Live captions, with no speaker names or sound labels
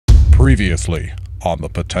Previously on the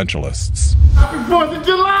Potentialists. Happy 4th of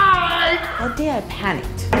July! That day I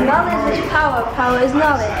panicked. Knowledge is power. Power is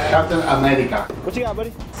knowledge. Captain America. What you got,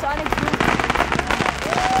 buddy? Sonic Boom.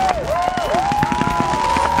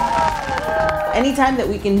 Anytime that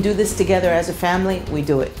we can do this together as a family, we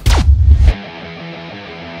do it.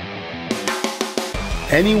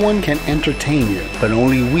 Anyone can entertain you, but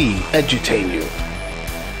only we edutain you.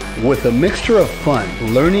 With a mixture of fun,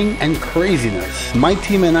 learning, and craziness, my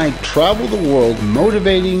team and I travel the world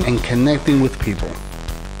motivating and connecting with people.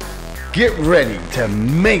 Get ready to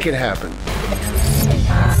make it happen.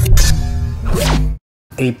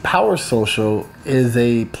 A power social is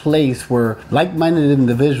a place where like-minded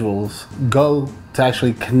individuals go to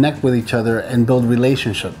actually connect with each other and build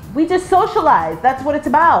relationships. We just socialize. That's what it's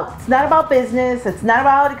about. It's not about business. It's not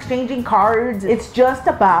about exchanging cards. It's just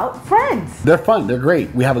about friends. They're fun. They're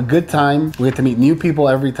great. We have a good time. We get to meet new people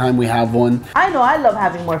every time we have one. I know I love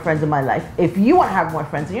having more friends in my life. If you want to have more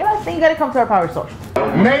friends in your life, then you got to come to our power social.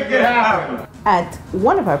 Make it happen! At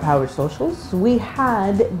one of our power socials, we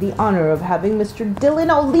had the honor of having Mr. Dylan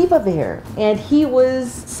Oliva there. And he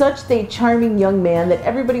was such a charming young man that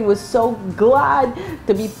everybody was so glad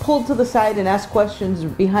to be pulled to the side and ask questions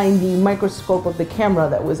behind the microscope of the camera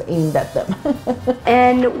that was aimed at them.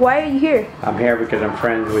 And why are you here? I'm here because I'm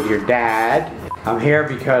friends with your dad. I'm here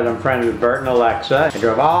because I'm friends with Bert and Alexa. I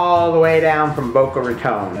drove all the way down from Boca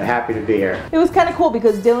Raton. I'm happy to be here. It was kind of cool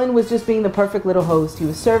because Dylan was just being the perfect little host. He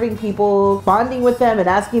was serving people, bonding with them and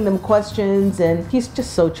asking them questions, and he's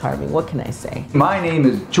just so charming. What can I say? My name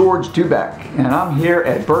is George Dubeck, and I'm here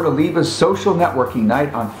at Bert Oliva's social networking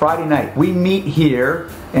night on Friday night. We meet here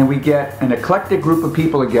and we get an eclectic group of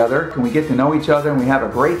people together, and we get to know each other and we have a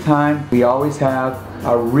great time. We always have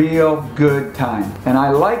a real good time. And I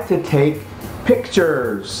like to take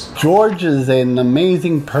pictures. George is an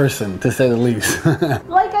amazing person, to say the least.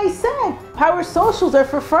 Like I said, power socials are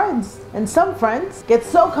for friends. And some friends get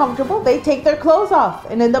so comfortable they take their clothes off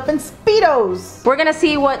and end up in Speedos. We're gonna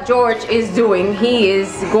see what George is doing. He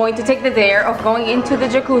is going to take the dare of going into the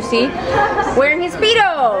jacuzzi wearing his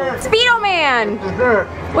Speedo. Speedo man!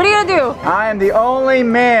 What are you gonna do? I am the only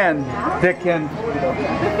man that can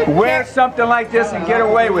wear something like this and get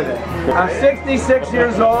away with it. I'm 66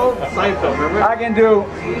 years old. I can do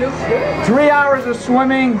 3 hours of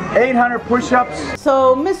swimming, 800 push-ups.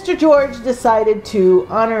 So Mr. George decided to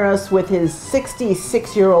honor us with his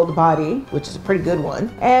 66-year-old body, which is a pretty good one,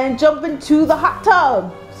 and jump into the hot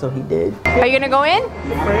tub. So he did. Are you gonna go in?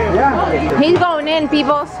 Yeah. He's going in,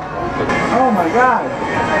 peoples. Oh my God.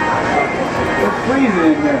 It's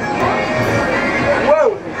freezing in here.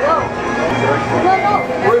 Whoa.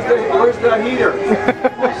 Where's the heater?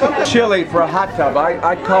 Chilly for a hot tub.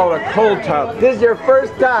 I call it a cold tub. This is your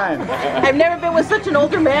first time. I've never been with such an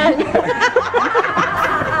older man.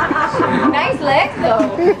 Nice legs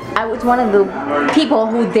though. I was one of the people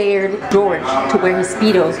who dared George to wear his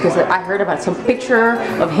Speedos because I heard about some picture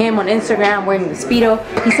of him on Instagram wearing the Speedo.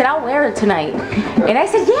 He said, I'll wear it tonight. And I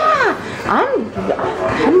said, yeah. I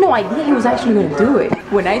had no idea he was actually going to do it.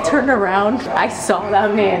 When I turned around, I saw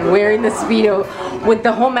that man wearing the Speedo with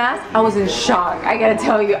the whole mask. I was in shock. I gotta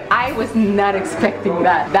tell you, I was not expecting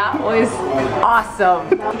that. That was awesome.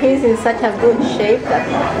 He's in such a good shape.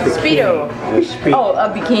 Speedo. Oh, a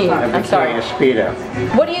bikini. I'm sorry. A Speedo.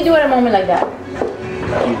 What do you do at a moment like that?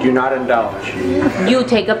 You do not indulge. You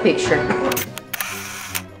take a picture.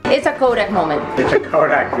 It's a Kodak moment. It's a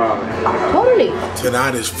Kodak moment. Totally.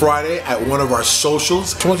 Tonight is Friday at one of our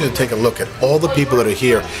socials. I just want you to take a look at all the people that are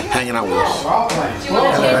here hanging out with us.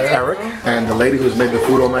 That's Eric, and the lady who's made the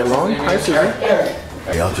food all night long. Hi, Susan. Hey,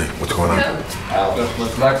 LJ, what's going on?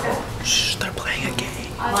 Shh, they're playing a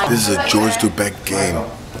game. This is a George Dubeck game.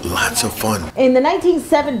 Lots of fun. In the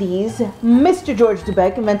 1970s, Mr. George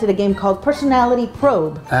Dubeck invented a game called Personality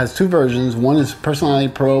Probe. It has two versions. One is Personality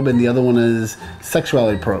Probe and the other one is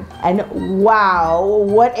Sexuality Probe. And wow,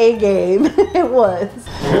 what a game it was.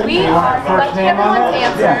 We are collecting everyone's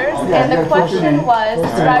answers, and the question was,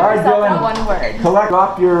 describe yourself in one word. Collect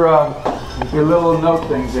off your little note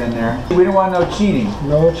things in there. We don't want no cheating.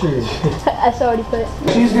 No cheating. That's already put it.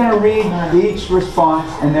 She's going to read each response,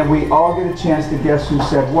 and then we all get a chance to guess who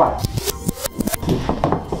said what.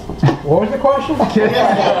 What was the question?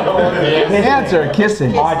 Answer,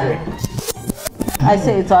 kissing. Audrey. I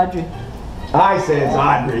say it's Audrey. I say it's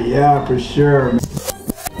Audrey, yeah, for sure.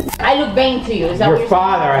 I look vain to you, is that Your what you're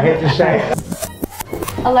father, I hate to say it.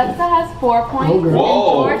 Alexa has 4 points, and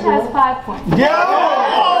George has 5 points.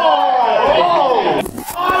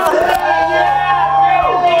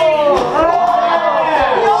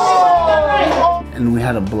 And we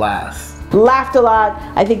had a blast. laughed a lot.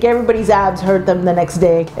 I think everybody's abs hurt them the next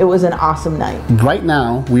day. It was an awesome night. Right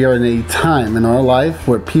now, we are in a time in our life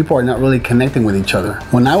where people are not really connecting with each other.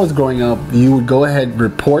 When I was growing up, you would go ahead,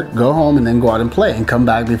 report, go home, and then go out and play and come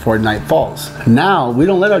back before night falls. Now, we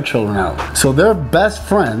don't let our children out. So their best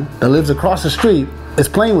friend that lives across the street is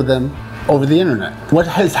playing with them over the internet. What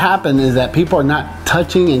has happened is that people are not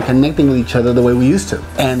touching and connecting with each other the way we used to.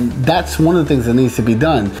 And that's one of the things that needs to be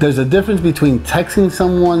done. There's a difference between texting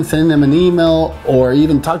someone, sending them an email, or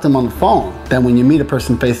even talk to them on the phone than when you meet a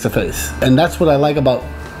person face to face. And that's what I like about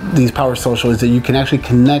these Power Social, is that you can actually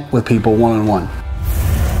connect with people one-on-one.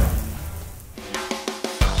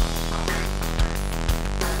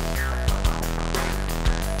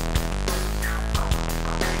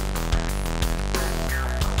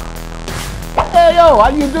 Hey yo, how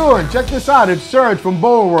you doing? Check this out, it's Serge from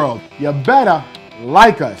BOWAworld. You better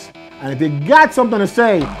like us. And if you got something to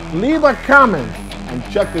say, leave a comment. And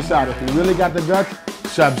check this out, if you really got the guts,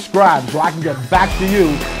 subscribe so I can get back to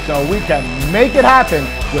you so we can make it happen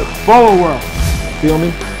with BOWAworld. Feel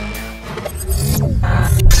me?